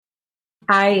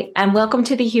Hi, and welcome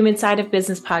to the Human Side of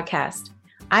Business podcast.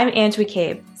 I'm Ange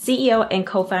McCabe, CEO and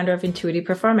co-founder of Intuitive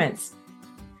Performance.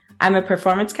 I'm a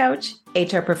performance coach,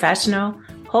 HR professional,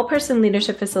 whole person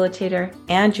leadership facilitator,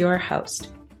 and your host.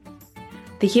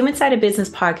 The Human Side of Business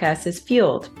podcast is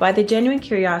fueled by the genuine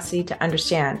curiosity to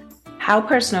understand how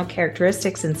personal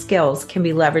characteristics and skills can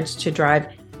be leveraged to drive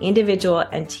individual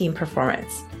and team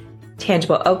performance,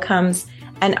 tangible outcomes,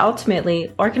 and ultimately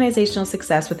organizational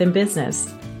success within business.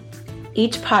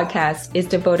 Each podcast is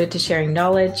devoted to sharing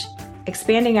knowledge,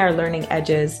 expanding our learning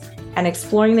edges, and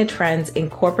exploring the trends in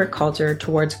corporate culture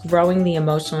towards growing the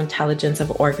emotional intelligence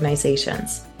of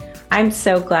organizations. I'm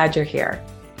so glad you're here.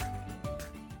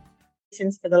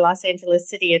 For the Los Angeles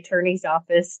City Attorney's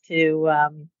Office to,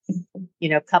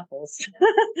 couples.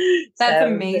 That's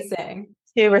amazing.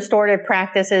 To restorative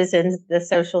practices in the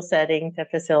social setting, to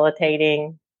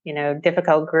facilitating,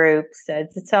 difficult groups.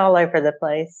 It's all over the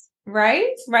place.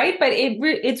 Right. But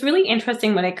it's really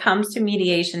interesting when it comes to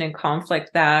mediation and conflict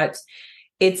that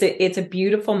it's a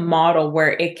beautiful model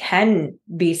where it can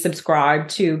be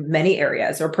subscribed to many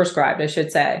areas, or prescribed, I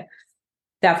should say.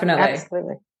 Definitely.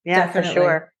 Absolutely. Yeah, Definitely. For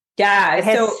sure. Yeah. It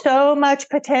has so much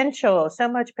potential.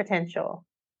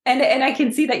 And I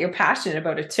can see that you're passionate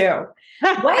about it too.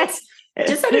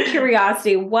 Just out of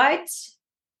curiosity, what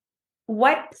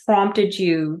prompted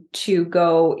you to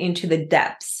go into the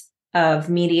depths of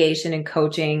mediation and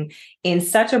coaching in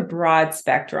such a broad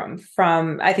spectrum,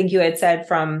 from, I think you had said,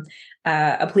 from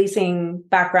a policing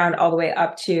background all the way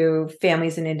up to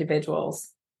families and individuals?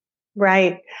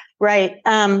 Right.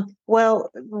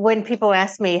 Well, when people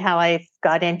ask me how I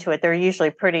got into it, they're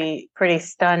usually pretty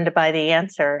stunned by the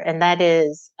answer. And that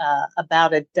is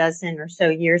about a dozen or so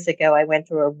years ago, I went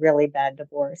through a really bad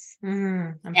divorce.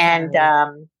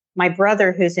 My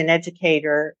brother, who's an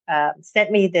educator,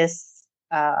 sent me this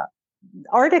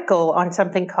article on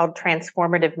something called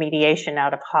transformative mediation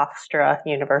out of Hofstra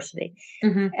University.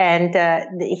 Mm-hmm.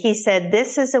 And he said,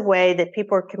 this is a way that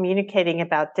people are communicating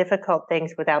about difficult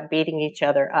things without beating each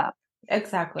other up.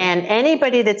 Exactly. And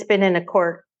anybody that's been in a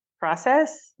court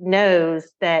process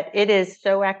knows that it is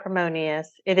so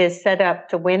acrimonious. It is set up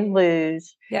to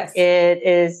win-lose. Yes. It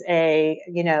is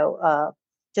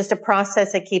just a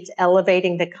process that keeps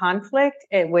elevating the conflict,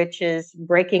 which is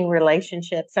breaking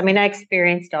relationships. I mean, I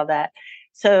experienced all that.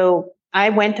 So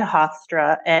I went to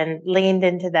Hofstra and leaned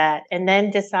into that, and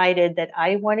then decided that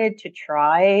I wanted to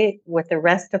try with the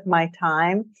rest of my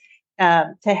time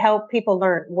to help people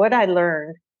learn. What I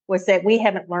learned was that we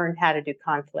haven't learned how to do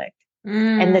conflict.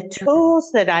 And the tools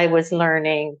that I was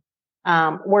learning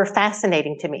were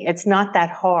fascinating to me. It's not that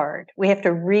hard. We have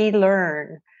to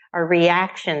relearn our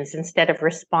reactions instead of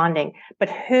responding. But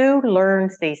who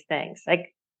learns these things?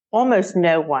 Like almost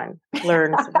no one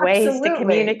learns ways to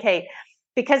communicate,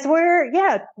 because we're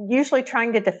usually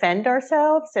trying to defend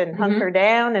ourselves and hunker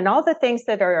down and all the things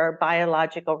that are our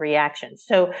biological reactions.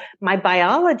 So my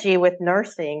biology with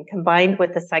nursing combined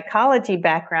with the psychology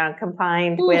background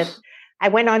with, I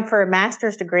went on for a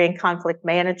master's degree in conflict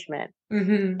management.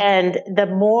 Mm-hmm. And the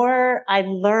more I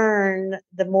learn,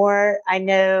 the more I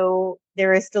know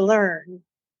there is to learn,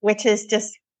 which is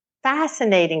just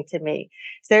fascinating to me.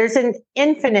 There's an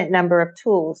infinite number of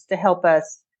tools to help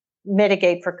us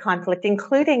mitigate for conflict,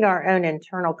 including our own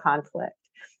internal conflict.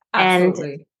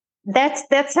 Absolutely. And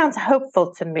that sounds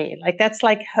hopeful to me. Like that's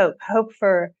like hope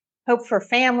for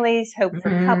families, hope for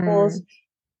couples,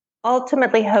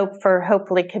 ultimately hope for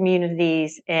hopefully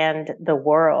communities and the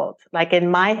world. Like in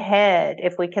my head,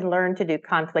 if we can learn to do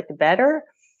conflict better,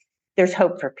 there's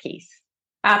hope for peace.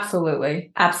 Absolutely.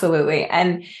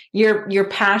 And your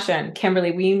passion,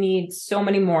 Kimberly, we need so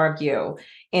many more of you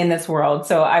in this world.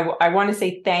 So I want to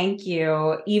say thank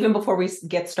you even before we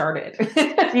get started.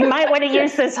 You might want to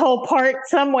use this whole part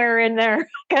somewhere in there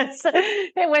because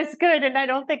it was good and I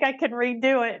don't think I can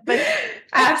redo it. But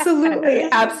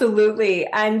Absolutely.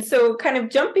 And so kind of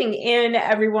jumping in,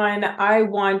 everyone, I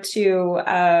want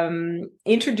to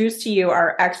introduce to you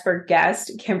our expert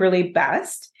guest, Kimberly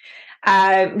Best.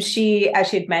 She, as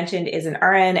she had mentioned, is an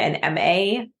RN and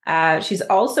MA. She's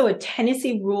also a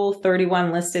Tennessee Rule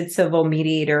 31 listed civil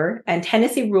mediator and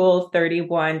Tennessee Rule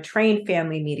 31 trained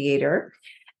family mediator.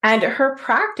 And her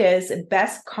practice,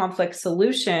 Best Conflict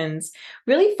Solutions,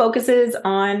 really focuses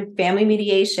on family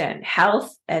mediation,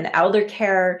 health and elder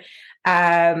care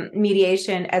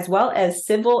mediation, as well as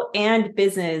civil and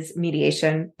business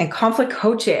mediation and conflict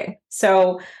coaching.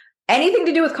 So anything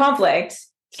to do with conflict,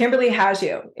 Kimberly has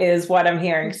you, is what I'm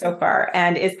hearing so far,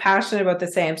 and is passionate about the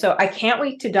same. So I can't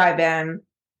wait to dive in.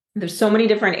 There's so many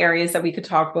different areas that we could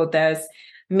talk about this.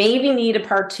 Maybe need a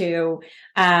part two.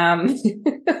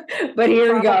 But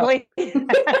here we go.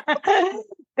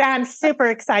 I'm super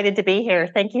excited to be here.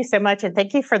 Thank you so much. And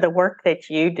thank you for the work that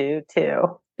you do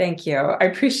too. Thank you. I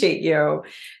appreciate you.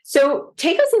 So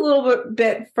take us a little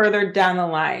bit further down the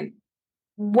line.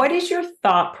 What is your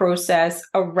thought process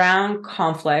around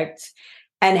conflict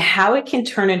and how it can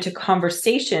turn into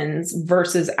conversations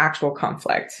versus actual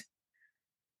conflict?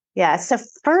 Yeah. So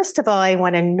first of all, I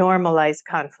want to normalize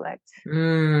conflict.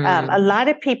 A lot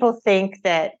of people think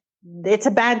that it's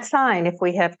a bad sign if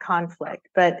we have conflict,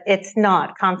 but it's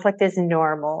not. Conflict is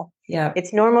normal. Yeah.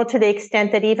 It's normal to the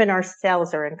extent that even our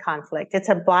cells are in conflict. It's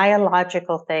a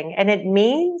biological thing, and it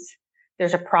means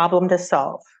there's a problem to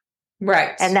solve.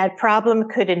 Right. And that problem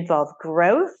could involve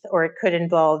growth, or it could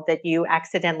involve that you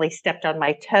accidentally stepped on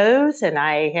my toes and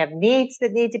I have needs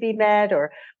that need to be met,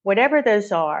 or whatever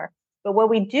those are. But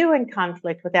what we do in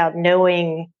conflict without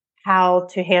knowing how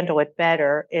to handle it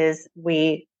better is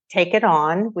we take it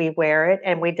on, we wear it,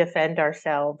 and we defend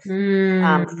ourselves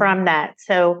from that.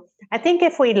 So I think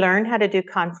if we learn how to do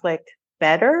conflict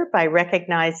better by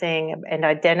recognizing and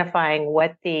identifying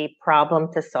what the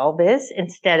problem to solve is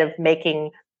instead of making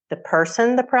the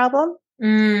person the problem.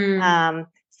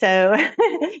 So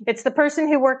it's the person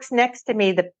who works next to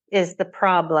me that is the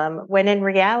problem, when in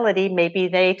reality, maybe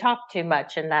they talk too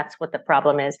much and that's what the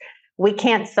problem is. We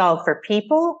can't solve for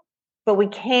people, but we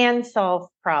can solve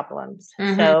problems.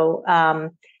 So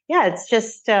yeah, it's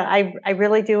just, I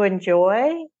really do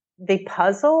enjoy the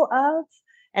puzzle of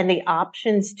and the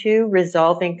options to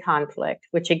resolving conflict,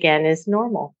 which again is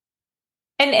normal.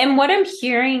 And what I'm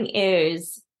hearing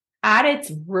is at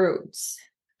its roots,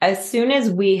 as soon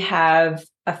as we have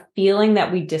a feeling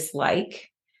that we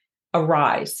dislike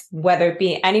arise, whether it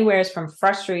be anywhere from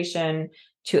frustration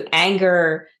to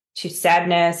anger to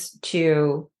sadness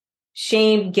to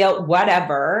shame, guilt,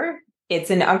 whatever,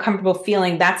 it's an uncomfortable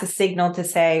feeling. That's a signal to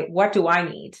say, what do I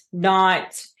need?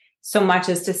 Not so much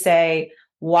as to say,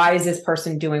 why is this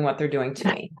person doing what they're doing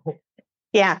to me?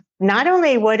 Yeah. Not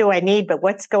only what do I need, but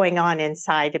what's going on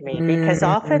inside of me, because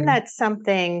often that's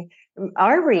something,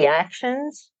 our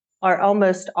reactions are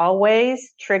almost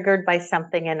always triggered by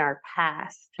something in our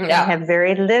past and have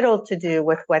very little to do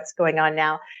with what's going on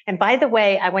now. And by the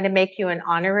way, I want to make you an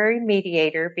honorary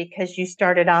mediator because you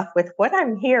started off with what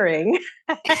I'm hearing.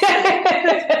 The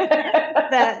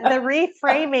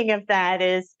reframing of that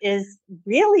is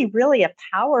really, really a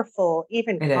powerful,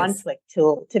 even conflict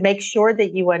tool to make sure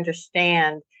that you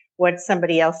understand what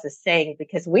somebody else is saying,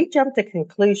 because we jump to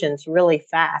conclusions really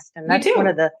fast. And that's one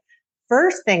of the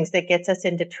first things that gets us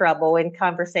into trouble in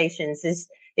conversations is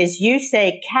you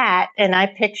say cat and I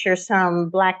picture some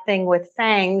black thing with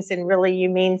fangs, and really you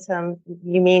mean some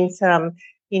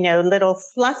little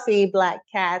fluffy black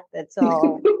cat that's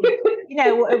all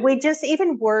we just,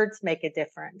 even words make a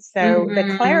difference. So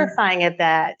the clarifying of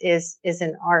that is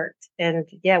an art. And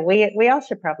yeah, we all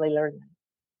should probably learn that.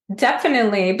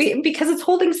 Definitely, because it's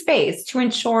holding space to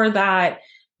ensure that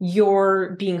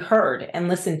you're being heard and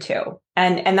listened to.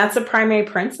 And that's a primary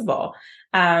principle.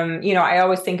 I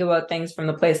always think about things from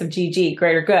the place of GG,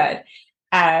 greater good.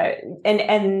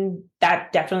 And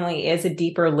that definitely is a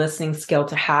deeper listening skill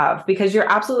to have, because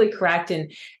you're absolutely correct. And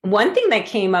one thing that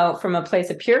came out from a place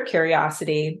of pure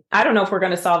curiosity, I don't know if we're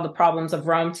going to solve the problems of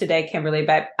Rome today, Kimberly,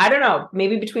 but I don't know,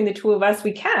 maybe between the two of us,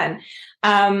 we can.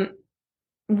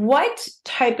 What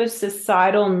type of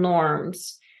societal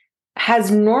norms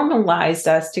has normalized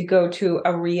us to go to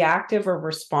a reactive or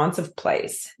responsive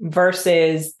place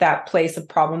versus that place of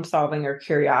problem solving or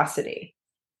curiosity?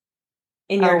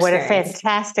 In your what experience? A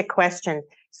fantastic question.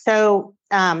 So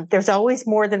there's always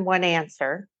more than one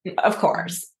answer. Of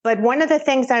course. But one of the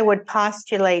things I would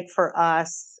postulate for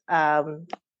us,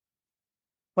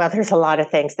 well, there's a lot of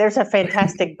things. There's a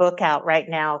fantastic book out right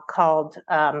now called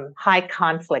High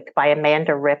Conflict by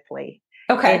Amanda Ripley.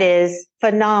 Okay. It is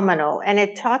phenomenal. And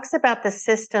it talks about the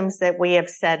systems that we have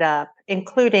set up,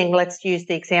 including, let's use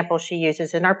the example she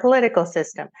uses in our political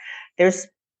system. There's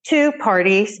two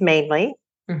parties mainly.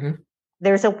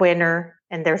 There's a winner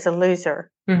and there's a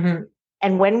loser. And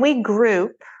when we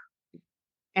group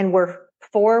and we're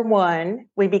for one,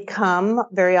 we become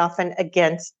very often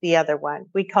against the other one.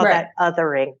 We call that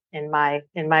othering in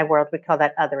my world. We call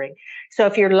that othering. So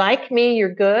if you're like me,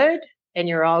 you're good and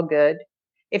you're all good.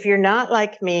 If you're not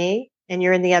like me and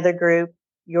you're in the other group,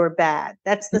 you're bad.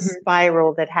 That's the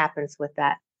spiral that happens with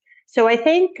that. So I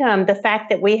think the fact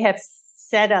that we have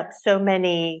set up so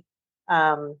many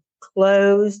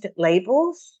closed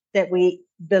labels that we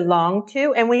belong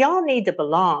to, and we all need to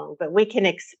belong, but we can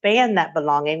expand that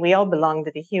belonging. We all belong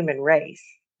to the human race.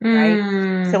 right?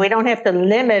 So Mm, we don't have to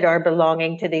limit our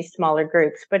belonging to these smaller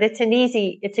groups, but it's an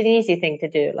easy thing to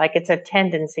do. Like it's a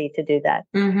tendency to do that.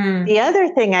 mm-hmm. The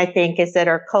other thing I think is that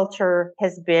our culture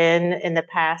has been in the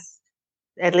past,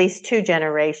 at least 2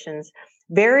 generations,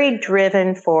 very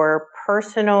driven for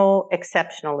personal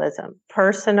exceptionalism,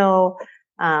 personal,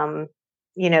 um,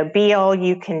 be all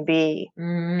you can be.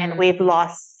 And Mm, we've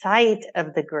lost sight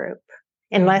of the group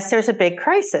unless there's a big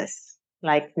crisis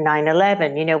like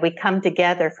 9/11. We come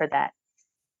together for that.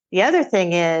 The other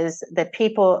thing is that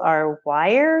people are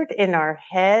wired in our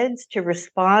heads to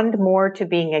respond more to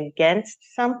being against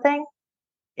something.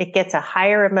 It gets a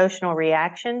higher emotional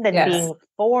reaction than yes. being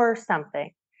for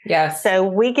something. Yes. So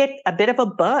we get a bit of a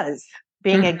buzz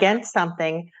being Mm, against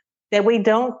something that we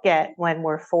don't get when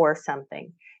we're for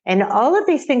something. And all of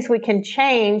these things we can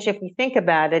change if we think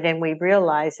about it and we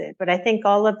realize it. But I think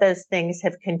all of those things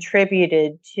have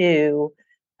contributed to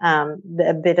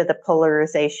a bit of the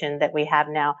polarization that we have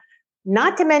now.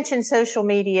 Not to mention social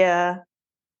media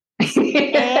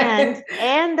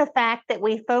and the fact that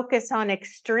we focus on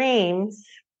extremes,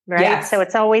 right? So yes.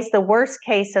 it's always the worst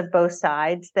case of both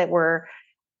sides that we're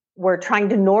trying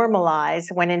to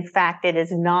normalize when in fact it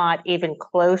is not even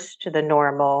close to the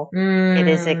normal. It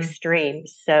is Mm, extreme.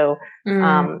 So mm,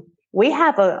 um, we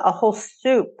have a whole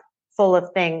soup full of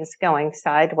things going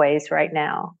sideways right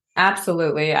now.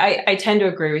 absolutely. I tend to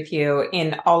agree with you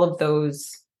in all of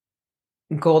those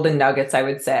golden nuggets, I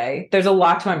would say. There's a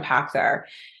lot to unpack there.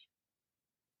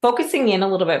 Focusing in a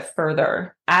little bit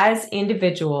further, as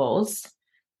individuals,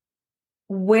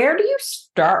 where do you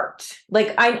start?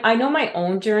 Like, I know my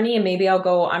own journey, and maybe I'll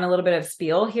go on a little bit of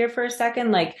spiel here for a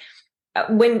second. Like,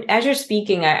 when as you're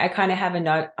speaking, I kind of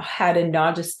had a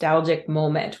nostalgic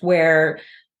moment where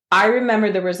I remember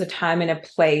there was a time and a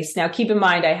place. Now, keep in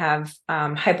mind, I have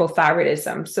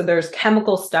hypothyroidism, so there's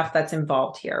chemical stuff that's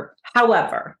involved here.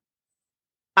 However,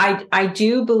 I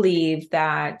do believe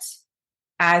that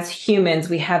as humans,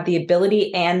 we have the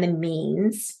ability and the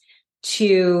means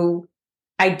to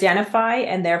identify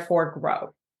and therefore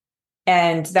grow.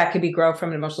 And that could be grow from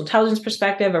an emotional intelligence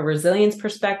perspective, a resilience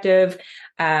perspective,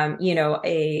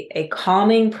 a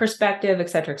calming perspective, et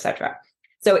cetera, et cetera.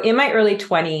 So in my early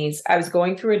 20s, I was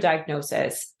going through a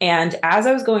diagnosis. And as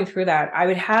I was going through that, I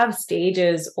would have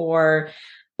stages or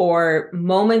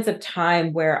moments of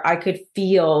time where I could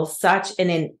feel such an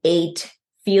innate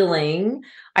feeling.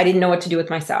 I didn't know what to do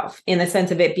with myself in the sense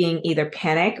of it being either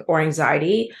panic or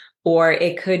anxiety, or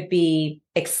it could be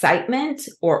excitement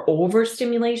or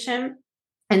overstimulation.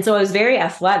 And so I was very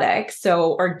athletic.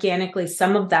 So organically,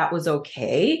 some of that was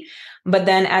okay. But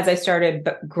then as I started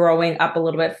growing up a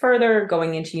little bit further,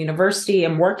 going into university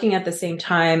and working at the same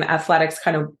time, athletics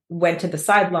kind of went to the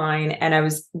sideline and I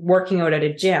was working out at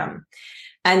a gym.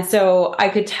 And so I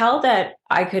could tell that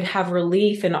I could have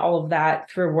relief in all of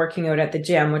that through working out at the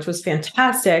gym, which was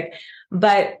fantastic.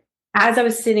 But as I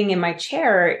was sitting in my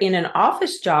chair in an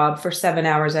office job for 7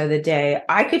 hours out of the day,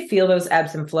 I could feel those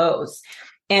ebbs and flows.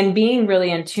 And being really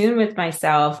in tune with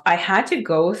myself, I had to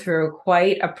go through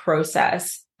quite a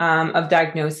process of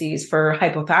diagnoses for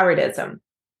hypothyroidism.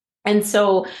 And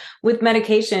so with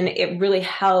medication, it really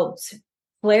helped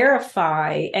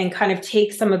clarify and kind of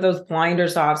take some of those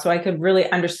blinders off so I could really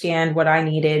understand what I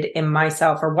needed in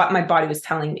myself or what my body was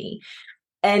telling me.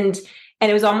 And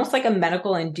it was almost like a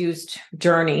medical induced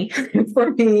journey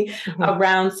for me Mhm.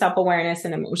 around self-awareness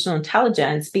and emotional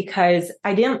intelligence because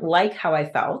I didn't like how I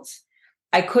felt.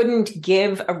 I couldn't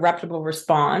give a reputable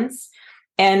response.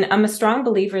 And I'm a strong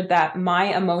believer that my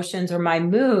emotions or my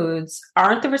moods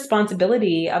aren't the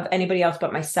responsibility of anybody else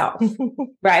but myself,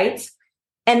 right?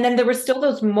 And then there were still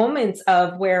those moments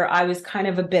of where I was kind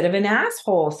of a bit of an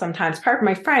asshole sometimes, pardon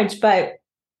my French, but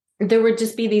there would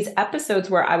just be these episodes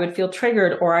where I would feel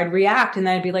triggered or I'd react and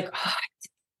then I'd be like, oh,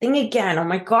 thing again. Oh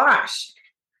my gosh.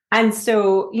 And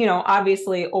so,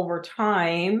 obviously over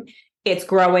time, it's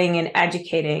growing and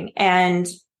educating and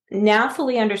now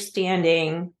fully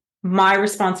understanding my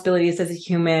responsibilities as a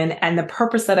human and the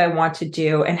purpose that I want to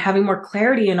do and having more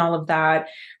clarity in all of that.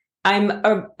 I'm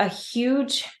a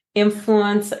huge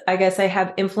influence. I guess I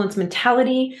have influence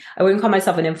mentality. I wouldn't call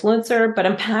myself an influencer, but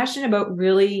I'm passionate about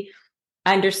really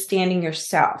understanding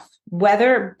yourself,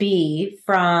 whether it be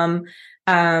from,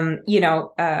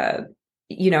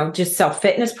 just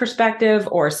self-fitness perspective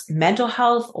or mental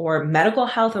health or medical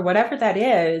health or whatever that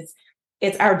is.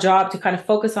 It's our job to kind of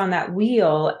focus on that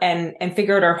wheel and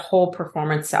figure out our whole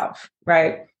performance self,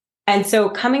 right? And so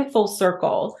coming full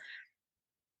circle,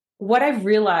 what I've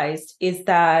realized is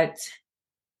that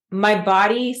my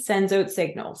body sends out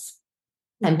signals.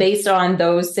 And based on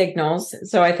those signals,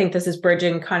 so I think this is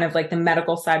bridging kind of like the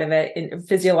medical side of it, and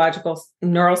physiological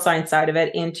neuroscience side of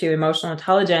it into emotional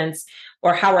intelligence,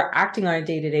 or how we're acting on a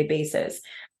day-to-day basis.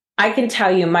 I can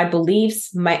tell you my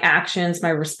beliefs, my actions, my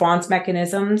response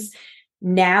mechanisms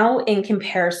now in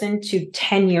comparison to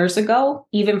 10 years ago,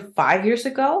 even 5 years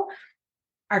ago,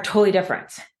 are totally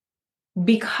different,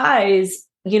 because,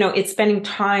 it's spending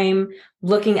time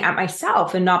looking at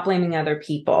myself and not blaming other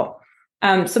people.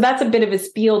 So that's a bit of a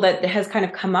spiel that has kind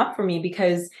of come up for me,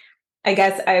 because I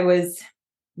guess I was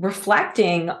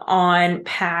reflecting on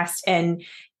past, and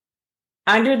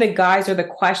under the guise or the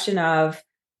question of,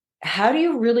 how do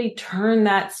you really turn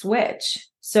that switch?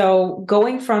 So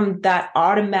going from that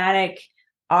autopilot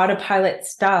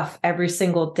stuff every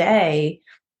single day,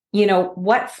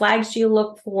 what flags do you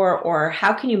look for, or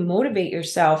how can you motivate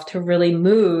yourself to really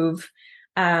move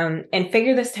and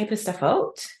figure this type of stuff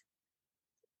out?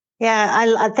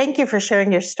 Yeah, I thank you for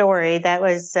sharing your story. That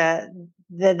was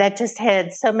that just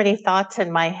had so many thoughts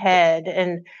in my head,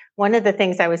 and one of the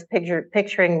things I was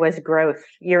picturing was growth,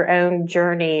 your own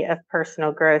journey of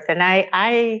personal growth. And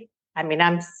I mean,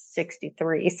 I'm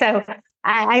 63, so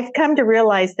I've come to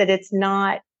realize that it's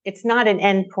not an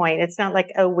end point. It's not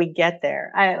like, oh, we get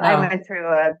there. I went through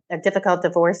a difficult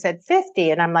divorce at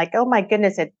 50, and I'm like, oh my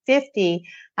goodness, at 50,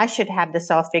 I should have this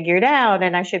all figured out,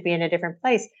 and I should be in a different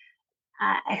place.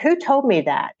 Who told me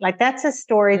that? Like, that's a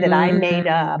story that I made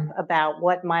up about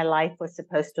what my life was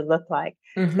supposed to look like.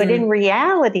 But in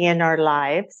reality, in our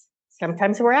lives,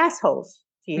 sometimes we're assholes,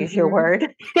 to use your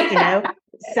word.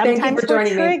 Sometimes we're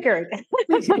triggered.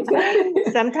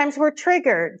 Sometimes we're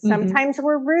triggered. Sometimes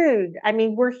we're rude. I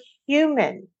mean, we're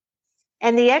human.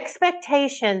 And the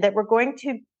expectation that we're going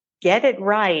to get it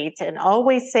right and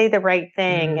always say the right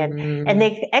thing, and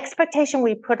the expectation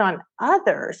we put on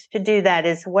others to do that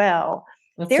as well.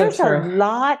 There's a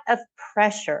lot of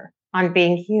pressure on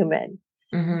being human,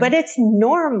 but it's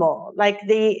normal. Like,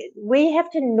 we have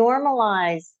to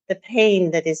normalize the pain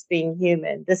that is being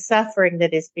human, the suffering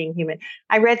that is being human.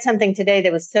 I read something today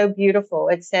that was so beautiful.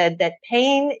 It said that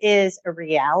pain is a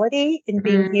reality in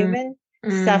being human.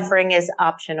 Suffering is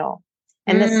optional.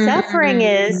 And the suffering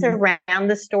is around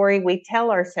the story we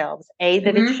tell ourselves, that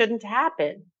it shouldn't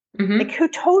happen. Like, who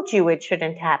told you it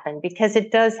shouldn't happen? Because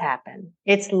it does happen.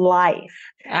 It's life.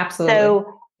 Absolutely.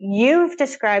 So you've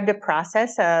described a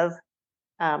process of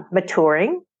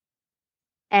maturing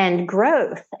and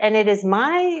growth. And it is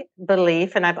my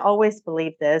belief, and I've always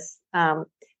believed this,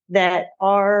 that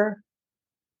our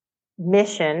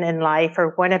mission in life, or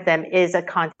one of them, is a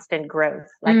constant growth.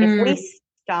 Like, if we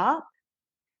stop,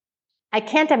 I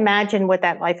can't imagine what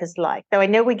that life is like. Though I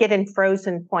know we get in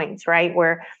frozen points, right?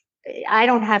 Where I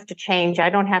don't have to change. I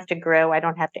don't have to grow. I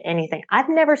don't have to anything. I've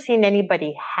never seen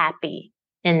anybody happy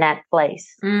in that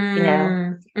place,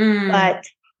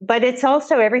 but it's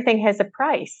also, everything has a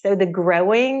price. So the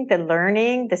growing, the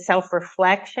learning, the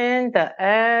self-reflection,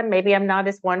 the maybe I'm not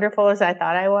as wonderful as I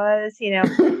thought I was,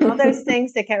 all those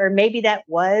things or maybe that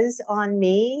was on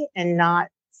me and not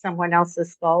someone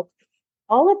else's fault.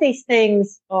 All of these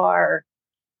things are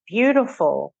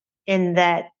beautiful in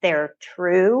that they're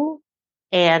true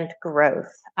and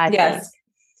growth, I think.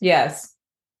 Yes,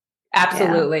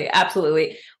 absolutely. Yeah.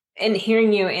 Absolutely. And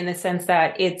hearing you in the sense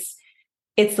that it's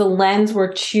the lens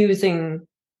we're choosing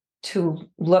to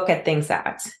look at things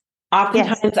at.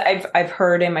 Oftentimes I've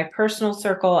heard in my personal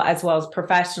circle, as well as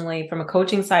professionally from a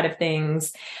coaching side of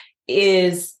things,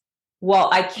 is, well,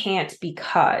 I can't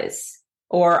because,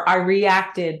 or I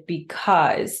reacted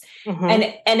because,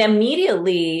 and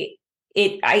immediately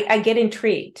I get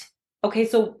intrigued. Okay,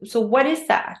 so what is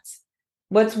that?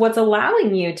 What's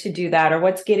allowing you to do that, or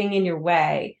what's getting in your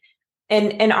way?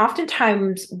 And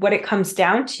oftentimes what it comes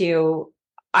down to,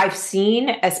 I've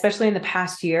seen, especially in the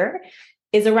past year,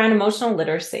 is around emotional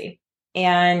literacy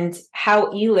and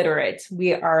how illiterate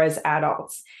we are as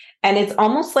adults. And it's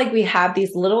almost like we have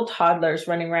these little toddlers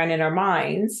running around in our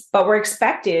minds, but we're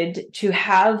expected to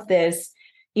have this,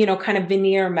 kind of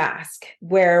veneer mask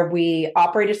where we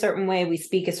operate a certain way, we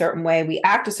speak a certain way, we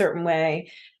act a certain way,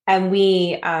 and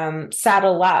we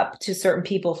saddle up to certain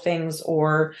people, things,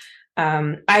 or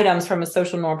items from a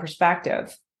social norm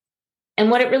perspective. And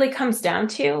what it really comes down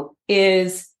to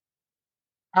is,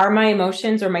 are my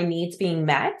emotions or my needs being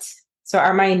met? So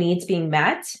are my needs being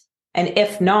met? And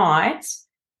if not,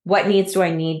 what needs do I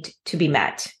need to be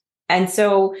met? And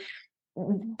so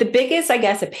the biggest, I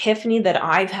guess, epiphany that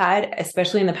I've had,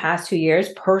 especially in the past 2 years,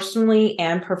 personally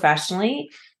and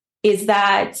professionally, is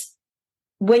that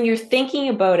when you're thinking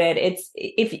about it, it's,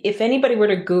 if anybody were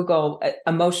to Google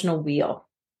emotional wheel,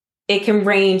 it can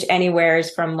range anywhere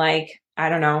from like, I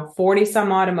don't know, 40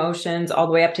 some odd emotions, all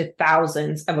the way up to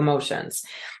thousands of emotions.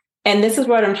 And this is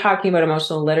what I'm talking about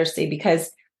emotional literacy,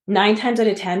 because 9 times out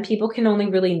of 10, people can only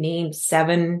really name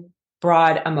 7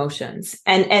 broad emotions.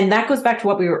 And that goes back to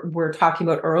what were talking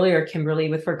about earlier, Kimberly,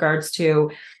 with regards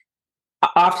to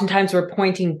oftentimes we're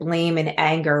pointing blame and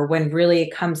anger when really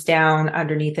it comes down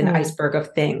underneath an iceberg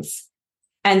of things.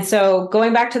 And so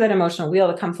going back to that emotional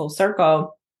wheel to come full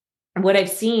circle, what I've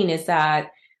seen is that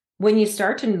when you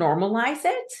start to normalize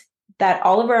it, that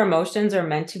all of our emotions are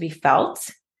meant to be felt,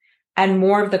 and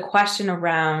more of the question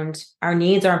around our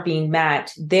needs aren't being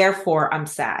met, therefore I'm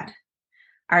sad.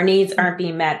 Our needs aren't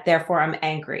being met, therefore I'm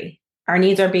angry. Our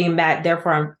needs are being met,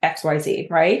 therefore I'm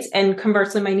XYZ, right? And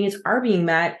conversely, my needs are being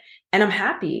met and I'm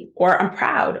happy or I'm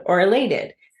proud or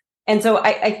elated. And so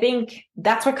I think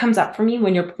that's what comes up for me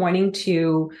when you're pointing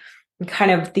to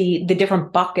kind of the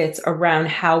different buckets around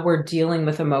how we're dealing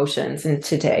with emotions in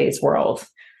today's world.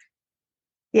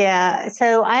 Yeah.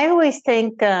 So I always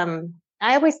think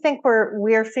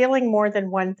we're feeling more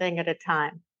than one thing at a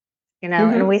time,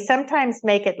 and we sometimes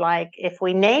make it like if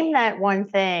we name that one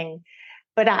thing,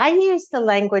 but I use the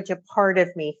language a part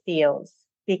of me feels,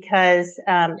 because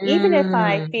even if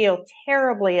I feel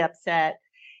terribly upset,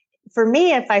 for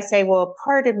me, if I say, well, a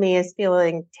part of me is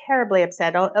feeling terribly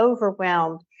upset,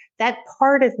 overwhelmed, that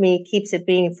part of me keeps it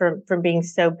being from being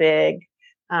so big,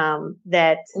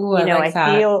 that, Ooh, I like I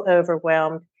that. feel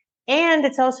overwhelmed. And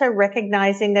it's also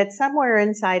recognizing that somewhere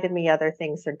inside of me, other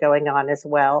things are going on as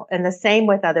well. And the same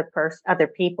with other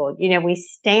people. We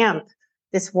stamp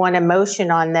this one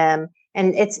emotion on them,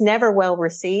 and it's never well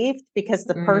received because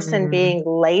the person being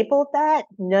labeled that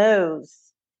knows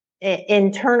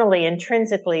internally,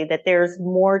 intrinsically, that there's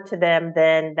more to them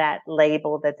than that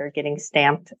label that they're getting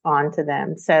stamped onto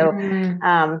them. So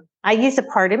I use a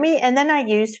part of me, and then I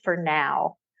use for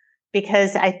now,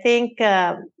 because I think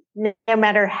no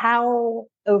matter how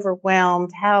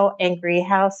overwhelmed, how angry,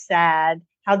 how sad,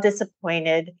 how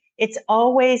disappointed, it's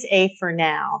always a for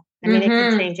now. I mean, it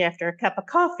can change after a cup of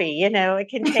coffee, it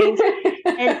can change.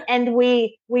 And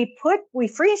we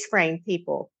freeze frame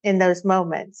people in those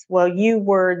moments. Well, you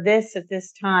were this at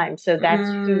this time, so that's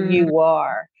who you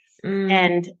are.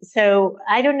 And so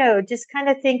I don't know, just kind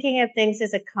of thinking of things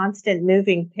as a constant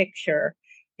moving picture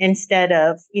instead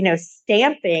of,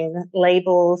 stamping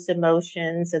labels,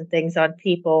 emotions, and things on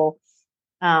people.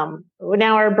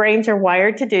 Now our brains are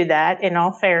wired to do that, in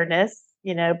all fairness,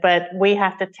 but we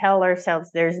have to tell ourselves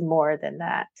there's more than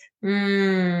that.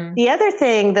 The other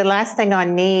thing, the last thing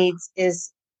on needs,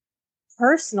 is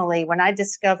personally, when I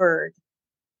discovered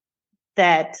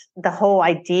that the whole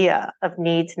idea of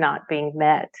needs not being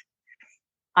met,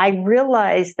 I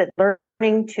realized that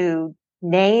learning to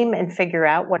name and figure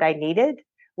out what I needed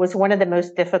was one of the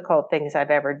most difficult things I've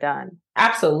ever done.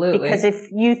 Absolutely. Because if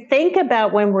you think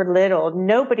about when we're little,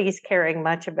 nobody's caring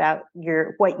much about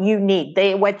what you need.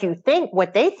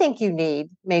 What they think you need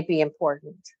may be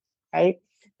important, right?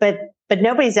 But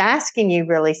nobody's asking you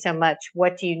really so much,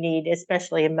 what do you need,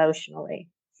 especially emotionally.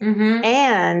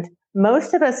 And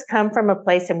most of us come from a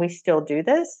place, and we still do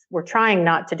this. We're trying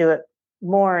not to do it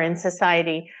more in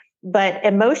society, but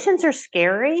emotions are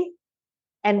scary.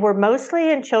 And we're mostly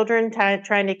in children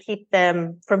trying to keep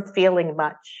them from feeling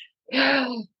much.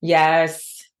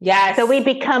 Yes. So we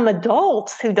become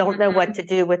adults who don't know what to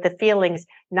do with the feelings.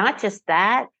 Not just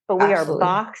that, but we are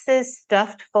boxes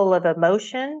stuffed full of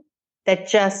emotion that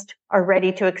just are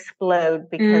ready to explode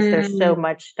because there's so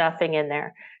much stuffing in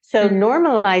there. So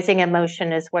normalizing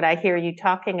emotion is what I hear you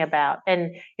talking about.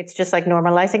 And it's just like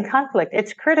normalizing conflict.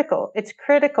 It's critical. It's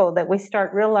critical that we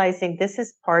start realizing this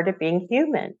is part of being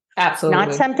human. Absolutely.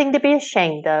 Not something to be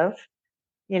ashamed of,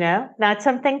 not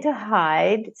something to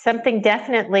hide, something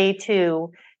definitely to,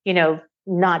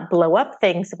 not blow up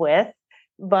things with,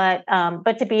 but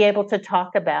to be able to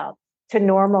talk about, to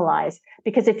normalize.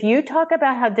 Because if you talk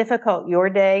about how difficult your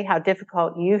day, how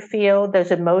difficult you feel,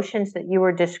 those emotions that you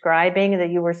were describing, that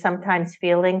you were sometimes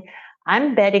feeling,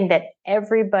 I'm betting that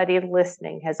everybody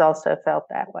listening has also felt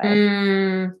that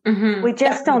way. We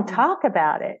just don't talk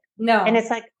about it. No. And it's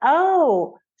like,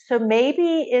 oh, so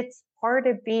maybe it's part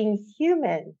of being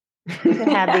human to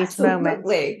have these moments.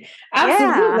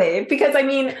 Absolutely. Yeah. Because I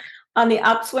mean, on the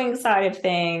upswing side of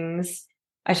things,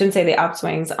 I shouldn't say the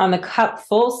upswings, on the cup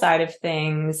full side of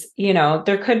things,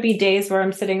 there could be days where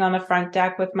I'm sitting on the front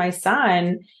deck with my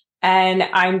son and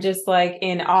I'm just like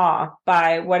in awe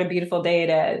by what a beautiful day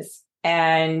it is.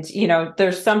 And,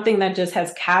 there's something that just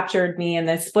has captured me in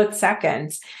this split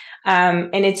seconds.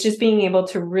 And it's just being able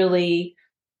to really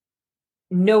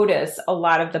notice a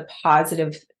lot of the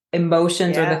positive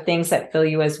emotions or the Yeah. things that fill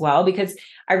you as well. Because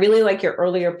I really like your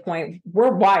earlier point.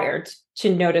 We're wired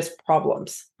to notice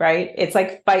problems, right? It's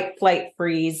like fight, flight,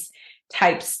 freeze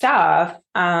type stuff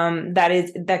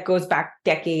that goes back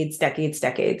decades.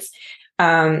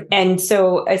 And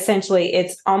so essentially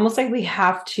it's almost like we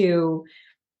have to,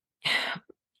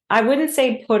 I wouldn't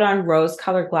say put on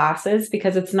rose-colored glasses,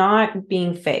 because it's not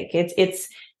being fake. It's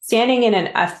standing in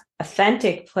an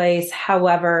authentic place.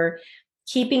 However,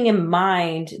 keeping in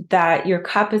mind that your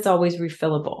cup is always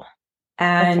refillable.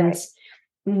 That's And right.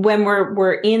 when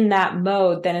we're in that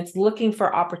mode, then it's looking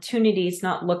for opportunities,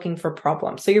 not looking for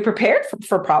problems. So you're prepared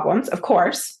for problems, of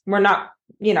course. We're not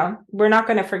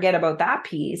going to forget about that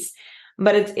piece,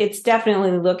 but it's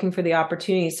definitely looking for the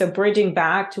opportunities. So bridging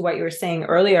back to what you were saying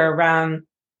earlier around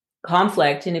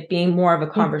conflict and it being more of a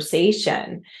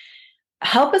conversation,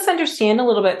 help us understand a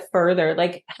little bit further.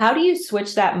 Like, how do you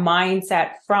switch that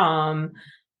mindset from,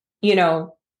 you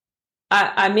know,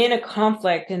 I'm in a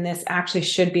conflict and this actually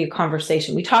should be a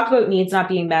conversation. We talked about needs not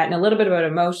being met and a little bit about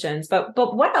emotions, but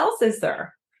what else is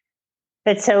there?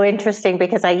 It's so interesting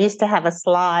because I used to have a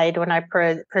slide when I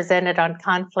presented on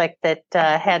conflict that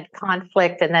had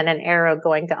conflict and then an arrow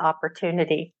going to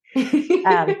opportunity.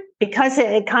 Because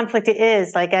conflict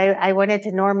is like, I wanted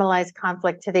to normalize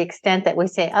conflict to the extent that we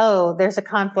say, oh, there's a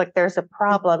conflict, there's a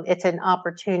problem. It's an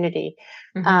opportunity.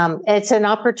 It's an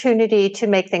opportunity to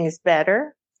make things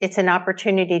better. It's an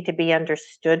opportunity to be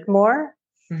understood more.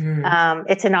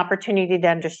 It's an opportunity to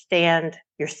understand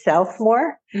yourself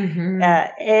more.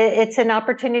 It's an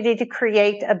opportunity to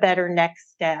create a better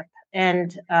next step.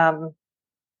 And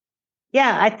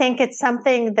yeah, I think it's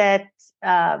something that,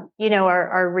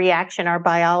 our reaction, our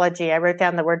biology, I wrote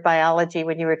down the word biology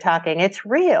when you were talking, it's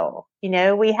real.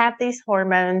 We have these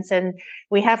hormones and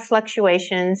we have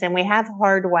fluctuations and we have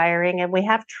hardwiring and we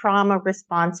have trauma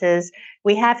responses.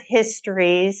 We have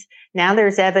histories. Now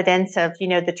there's evidence of,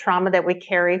 the trauma that we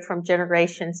carry from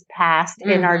generations past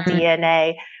in our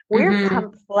DNA. We're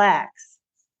complex.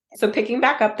 So picking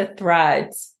back up the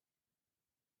threads,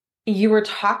 you were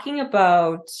talking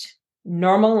about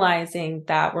normalizing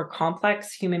that we're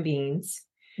complex human beings.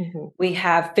 We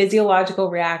have physiological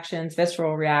reactions,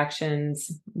 visceral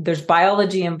reactions. There's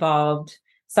biology involved.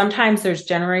 Sometimes there's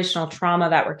generational trauma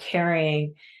that we're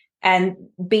carrying. And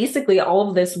basically all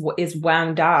of this is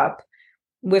wound up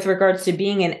with regards to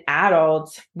being an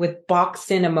adult with boxed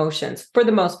in emotions for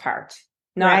the most part.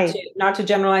 Not to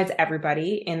generalize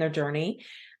everybody in their journey.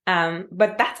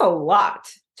 But that's a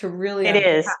lot to really It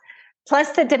is.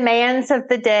 Plus the demands of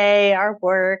the day, our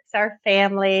works, our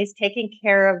families, taking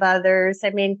care of others. I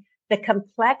mean, the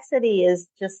complexity is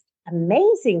just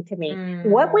amazing to me.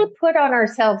 What we put on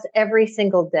ourselves every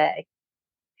single day.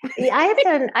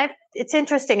 It's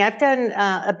interesting. I've done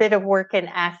a bit of work in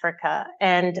Africa,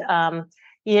 and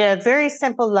very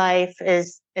simple life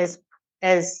is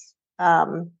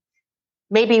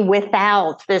maybe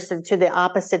without this to the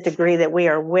opposite degree that we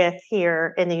are with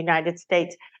here in the United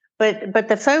States. But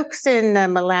the folks in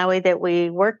Malawi that we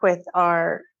work with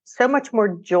are so much more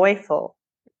joyful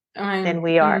than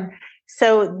we are.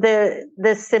 So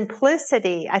the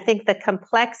simplicity, I think the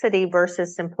complexity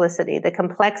versus simplicity, the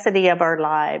complexity of our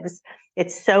lives,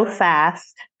 it's so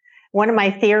fast. One of my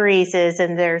theories is,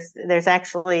 and there's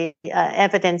actually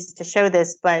evidence to show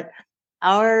this, but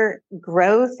our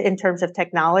growth in terms of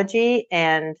technology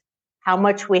and how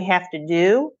much we have to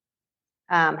do,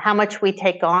 how much we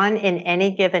take on in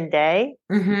any given day,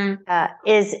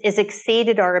 is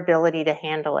exceeded our ability to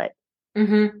handle it.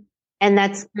 And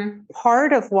that's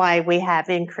part of why we have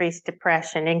increased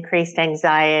depression, increased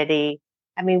anxiety.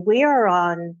 I mean, we are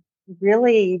on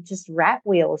really just rat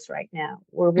wheels right now,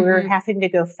 where we're having to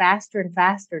go faster and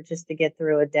faster just to get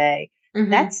through a day.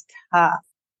 That's tough.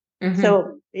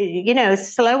 So,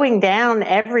 slowing down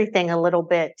everything a little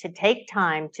bit to take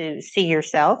time to see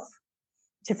yourself,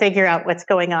 to figure out what's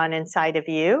going on inside of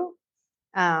you,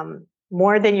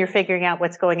 more than you're figuring out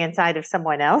what's going inside of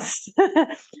someone else.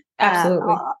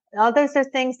 Absolutely. All those are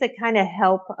things that kind of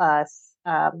help us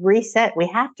reset. We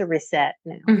have to reset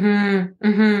now.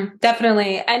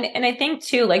 Definitely. And I think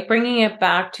too, like bringing it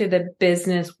back to the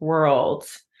business world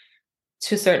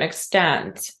to a certain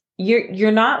extent,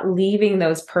 you're not leaving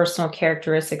those personal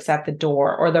characteristics at the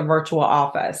door or the virtual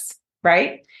office,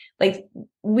 right? Like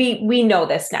we know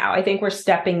this now. I think we're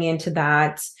stepping into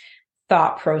that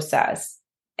thought process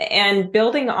and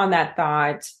building on that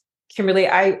thought. Kimberly,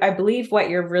 I believe what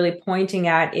you're really pointing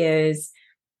at is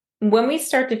when we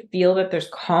start to feel that there's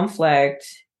conflict,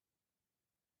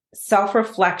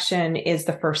 self-reflection is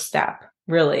the first step,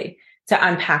 really, to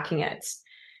unpacking it.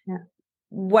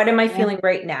 What am I feeling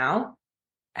right now?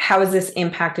 how has this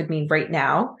impacted me right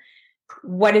now?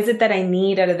 What is it that I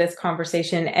need out of this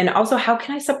conversation? And also, how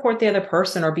can I support the other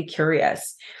person or be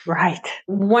curious? Right.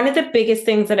 One of the biggest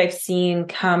things that I've seen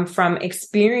come from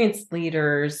experienced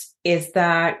leaders is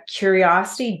that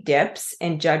curiosity dips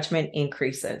and judgment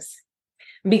increases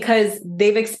because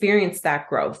they've experienced that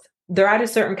growth. They're at a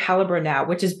certain caliber now,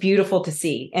 which is beautiful to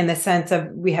see in the sense of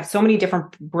we have so many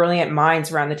different brilliant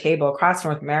minds around the table across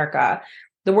North America,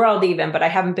 the world even, but I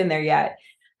haven't been there yet.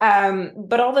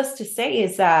 But all this to say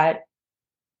is that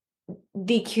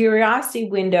the curiosity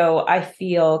window, I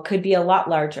feel, could be a lot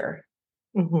larger.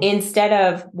 Mm-hmm. Instead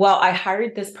of, well, I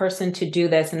hired this person to do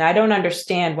this, and I don't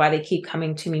understand why they keep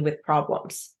coming to me with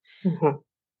problems. Mm-hmm.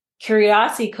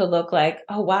 Curiosity could look like,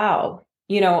 oh, wow,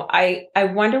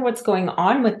 I wonder what's going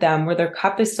on with them where their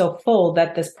cup is so full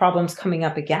that this problem's coming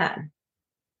up again.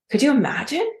 Could you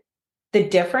imagine the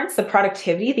difference, the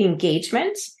productivity, the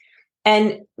engagement?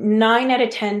 And 9 out of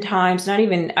 10 times,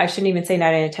 I shouldn't even say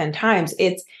 9 out of 10 times,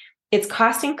 it's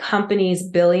costing companies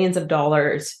billions of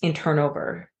dollars in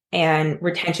turnover and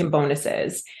retention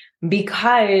bonuses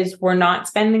because we're not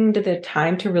spending the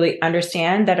time to really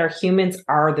understand that our humans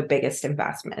are the biggest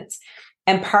investments.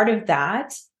 And part of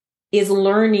that is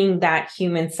learning that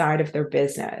human side of their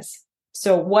business.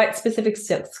 So what specific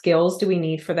skills do we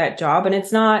need for that job? And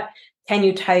it's not, can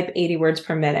you type 80 words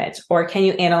per minute, or can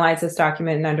you analyze this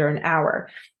document in under an hour?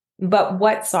 But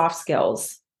what soft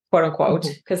skills, quote unquote,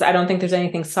 because I don't think there's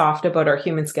anything soft about our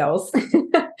human skills.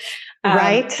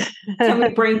 Right. Can we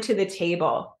bring to the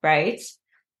table, right?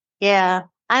 Yeah.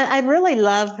 I really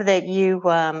love that you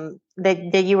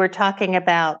that you were talking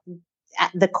about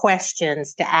the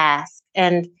questions to ask.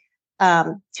 And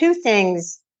two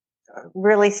things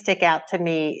really stick out to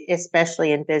me,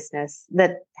 especially in business,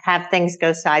 that have things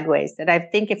go sideways. That I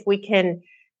think if we can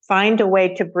find a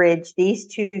way to bridge these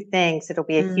two things, it'll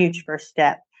be a huge first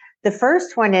step. The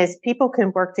first one is people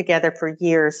can work together for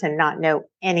years and not know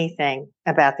anything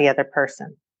about the other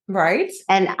person. Right.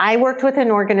 And I worked with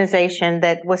an organization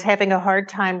that was having a hard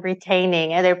time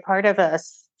retaining, and they're part of a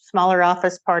smaller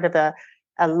office, part of a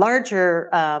larger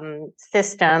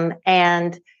system.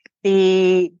 And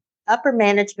the upper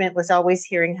management was always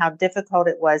hearing how difficult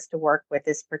it was to work with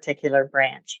this particular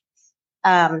branch.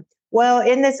 Well,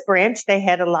 in this branch, they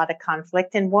had a lot of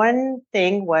conflict. And one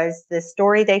thing was the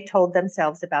story they told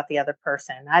themselves about the other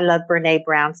person. I love Brene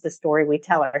Brown's The Story We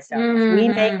Tell Ourselves. Mm-hmm. We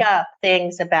make up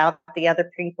things about the other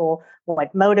people,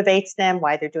 what motivates them,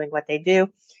 why they're doing what they do.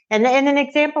 And an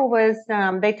example was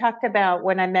they talked about,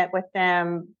 when I met with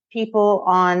them, people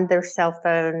on their cell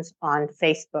phones on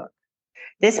Facebook.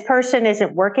 This person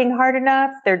isn't working hard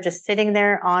enough. They're just sitting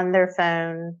there on their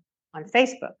phone on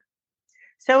Facebook.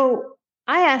 So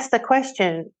I asked the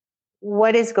question,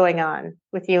 what is going on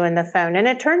with you and the phone? And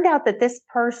it turned out that this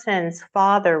person's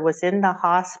father was in the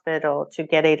hospital to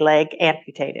get a leg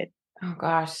amputated. Oh,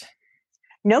 gosh.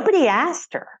 Nobody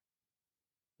asked her,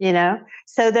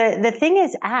 So the thing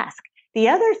is, ask. The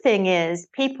other thing is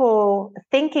people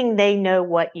thinking they know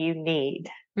what you need.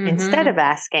 Mm-hmm. Instead of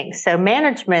asking. So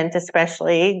management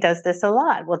especially does this a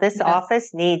lot. Well, this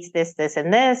office needs this, this,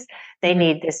 and this. They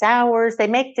need this hours. They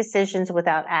make decisions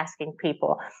without asking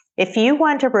people. If you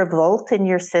want to revolt in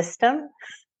your system,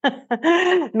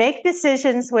 make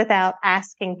decisions without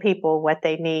asking people what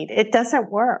they need. It doesn't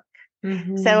work.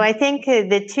 Mm-hmm. So I think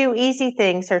the two easy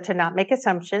things are to not make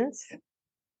assumptions,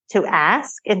 to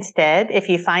ask instead. If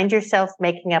you find yourself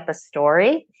making up a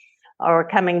story or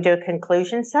coming to a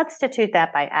conclusion, substitute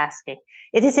that by asking.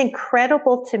 It is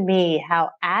incredible to me how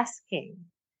asking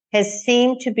has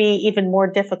seemed to be even more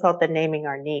difficult than naming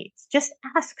our needs. Just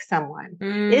ask someone,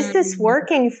 is this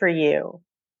working for you?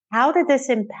 How did this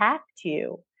impact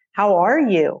you? How are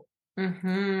you?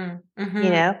 Mm-hmm.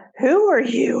 Mm-hmm. Who are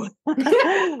you?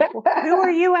 Who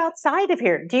are you outside of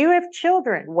here? Do you have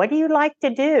children? What do you like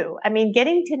to do? I mean,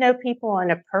 getting to know people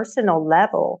on a personal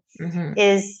level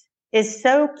is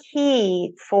so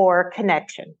key for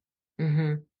connection.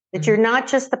 Mm-hmm. That you're not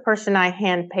just the person I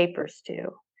hand papers to.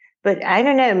 But I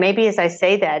don't know, maybe as I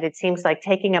say that, it seems like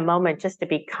taking a moment just to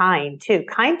be kind too.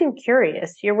 Kind and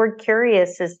curious. Your word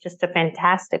curious is just a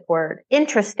fantastic word.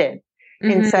 Interested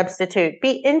in substitute.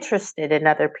 Be interested in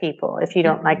other people if you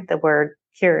don't like the word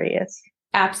curious.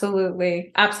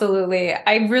 Absolutely. Absolutely.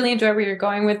 I really enjoy where you're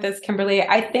going with this, Kimberly.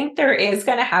 I think there is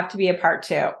going to have to be a part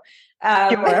 2. Sure.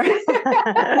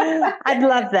 I'd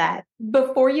love that.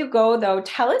 Before you go, though,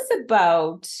 tell us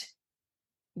about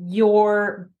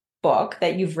your book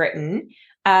that you've written,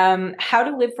 How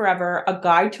to Live Forever, a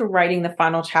guide to writing the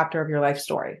final chapter of your life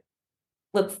story.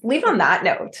 Let's leave on that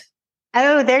note.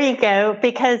 Oh, there you go.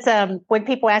 Because when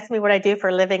people ask me what I do for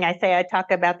a living, I say I talk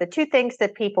about the two things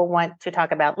that people want to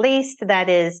talk about least. That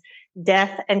is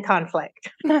death and conflict.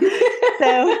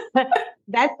 So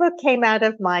that book came out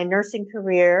of my nursing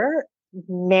career,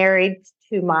 married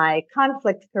to my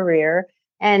conflict career.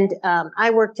 And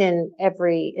I worked in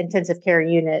every intensive care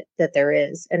unit that there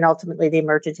is, and ultimately the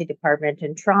emergency department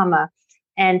and trauma.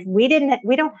 And we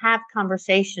don't have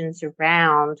conversations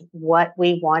around what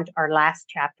we want our last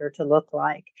chapter to look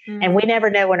like. And we never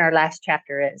know when our last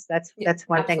chapter is. That's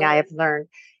one thing I have learned.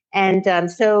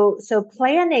 And so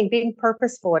planning, being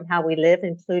purposeful in how we live,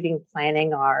 including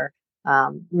planning our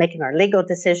making our legal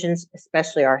decisions,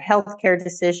 especially our healthcare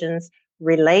decisions,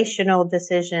 relational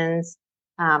decisions.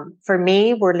 For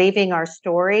me, we're leaving our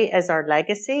story as our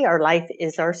legacy. Our life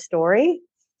is our story,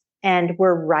 and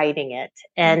we're writing it.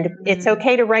 And it's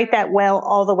okay to write that well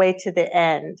all the way to the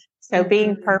end. So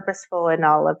being purposeful in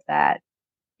all of that.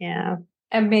 Yeah.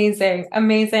 Amazing.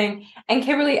 Amazing. And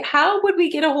Kimberly, how would we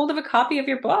get a hold of a copy of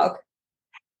your book?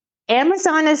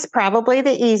 Amazon is probably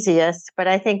the easiest, but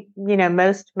I think,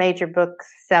 most major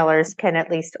booksellers can at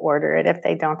least order it if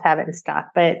they don't have it in stock.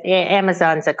 But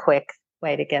Amazon's a quick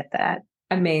way to get that.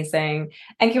 Amazing.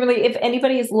 And Kimberly, if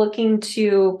anybody is looking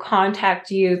to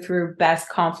contact you through Best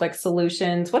Conflict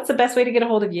Solutions, what's the best way to get a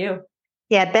hold of you?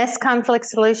 Yeah,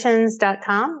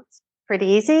 bestconflictsolutions.com. It's pretty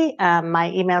easy.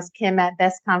 My email's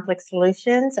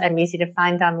kim@bestconflictsolutions. I'm easy to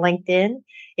find on LinkedIn.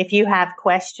 If you have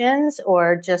questions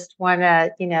or just want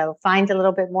to, find a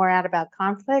little bit more out about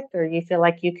conflict, or you feel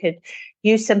like you could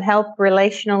use some help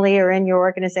relationally or in your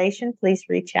organization, please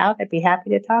reach out. I'd be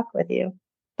happy to talk with you.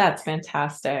 That's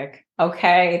fantastic.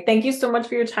 Okay. Thank you so much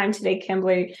for your time today,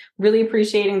 Kimberly. Really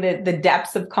appreciating the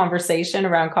depths of conversation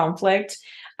around conflict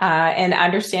and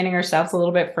understanding ourselves a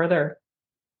little bit further.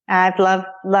 I've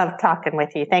loved talking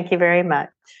with you. Thank you very much.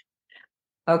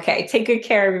 Okay. Take good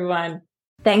care, everyone.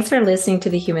 Thanks for listening to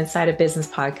the Human Side of Business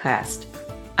podcast.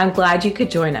 I'm glad you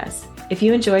could join us. If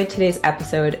you enjoyed today's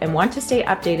episode and want to stay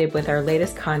updated with our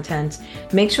latest content,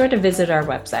 make sure to visit our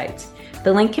website.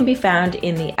 The link can be found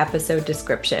in the episode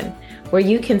description, where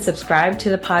you can subscribe to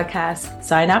the podcast,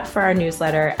 sign up for our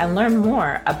newsletter, and learn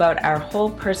more about our whole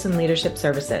person leadership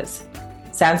services.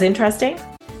 Sounds interesting?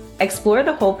 Explore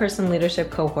the Whole Person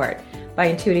Leadership Cohort by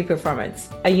Intuitive Performance,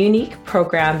 a unique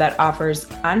program that offers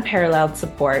unparalleled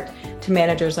support to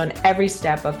managers on every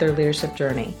step of their leadership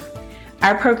journey.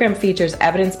 Our program features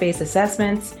evidence-based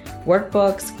assessments,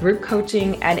 workbooks, group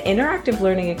coaching, and interactive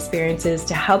learning experiences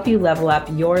to help you level up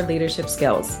your leadership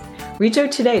skills. Reach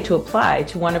out today to apply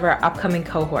to one of our upcoming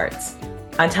cohorts.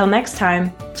 Until next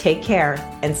time, take care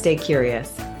and stay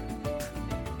curious.